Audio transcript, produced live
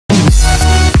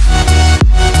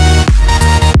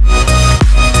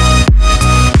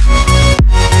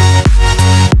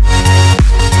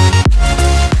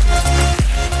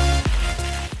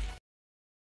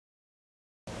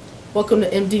Welcome to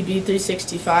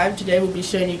MTB365. Today we'll be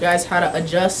showing you guys how to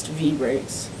adjust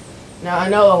V-brakes. Now I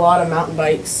know a lot of mountain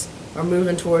bikes are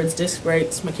moving towards disc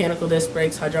brakes, mechanical disc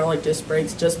brakes, hydraulic disc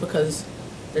brakes, just because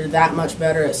they're that much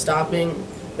better at stopping.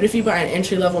 But if you buy an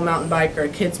entry-level mountain bike or a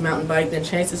kid's mountain bike, then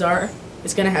chances are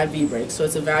it's going to have V-brakes, so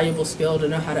it's a valuable skill to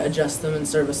know how to adjust them and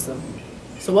service them.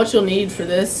 So what you'll need for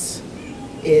this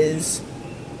is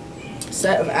a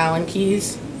set of Allen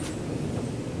keys.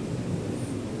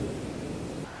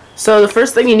 So the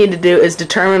first thing you need to do is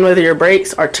determine whether your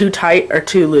brakes are too tight or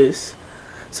too loose.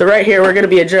 So right here we're going to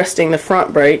be adjusting the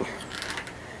front brake.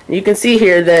 You can see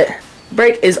here that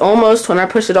brake is almost, when I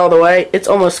push it all the way, it's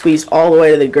almost squeezed all the way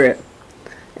to the grip.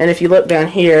 And if you look down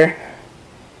here,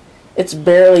 it's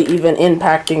barely even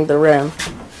impacting the rim,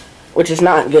 which is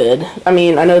not good. I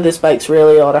mean, I know this bike's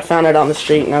really old. I found it on the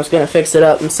street and I was going to fix it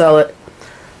up and sell it.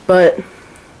 But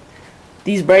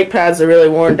these brake pads are really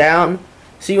worn down.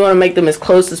 So you want to make them as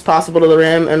close as possible to the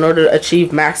rim in order to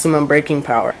achieve maximum braking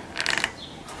power.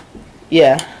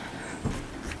 Yeah.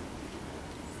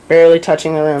 Barely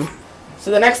touching the rim.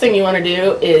 So the next thing you want to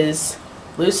do is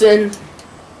loosen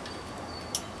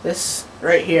this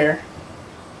right here.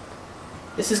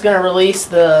 This is going to release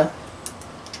the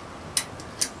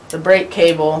brake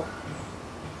cable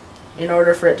in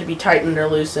order for it to be tightened or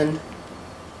loosened.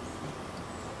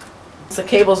 Once the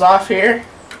cable's off here,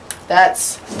 that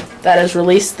has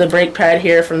released the brake pad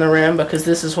here from the rim, because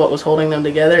this is what was holding them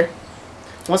together.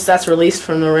 Once that's released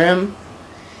from the rim,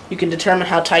 you can determine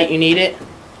how tight you need it.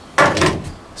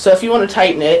 So if you want to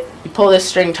tighten it, you pull this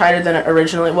string tighter than it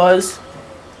originally was.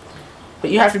 But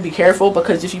you have to be careful,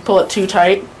 because if you pull it too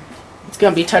tight, it's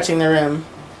going to be touching the rim.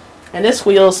 And this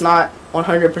wheel's not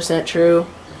 100% true.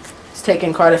 It's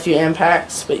taken quite a few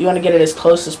impacts, but you want to get it as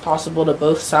close as possible to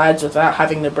both sides without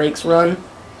having the brakes run.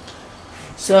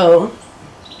 So,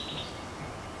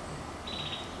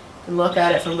 look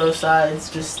at it from both sides,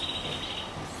 just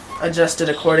adjust it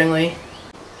accordingly.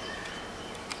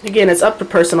 Again, it's up to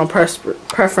personal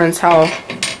preference how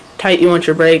tight you want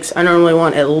your brakes. I normally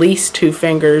want at least 2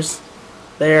 fingers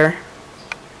there.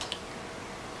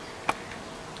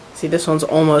 See, this one's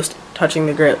almost touching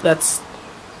the grip. I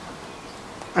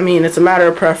mean, it's a matter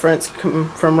of preference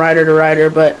from rider to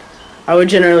rider, but I would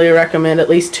generally recommend at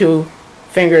least 2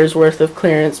 fingers worth of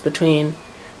clearance between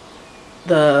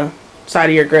the side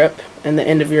of your grip and the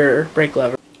end of your brake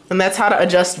lever. And that's how to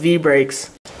adjust V-brakes.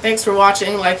 Thanks for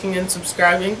watching, liking, and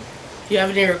subscribing. If you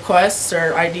have any requests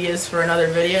or ideas for another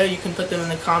video, you can put them in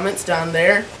the comments down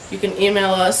there. You can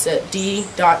email us at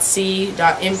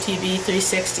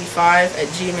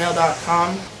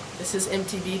d.c.mtb365@gmail.com. This is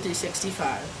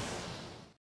MTB365.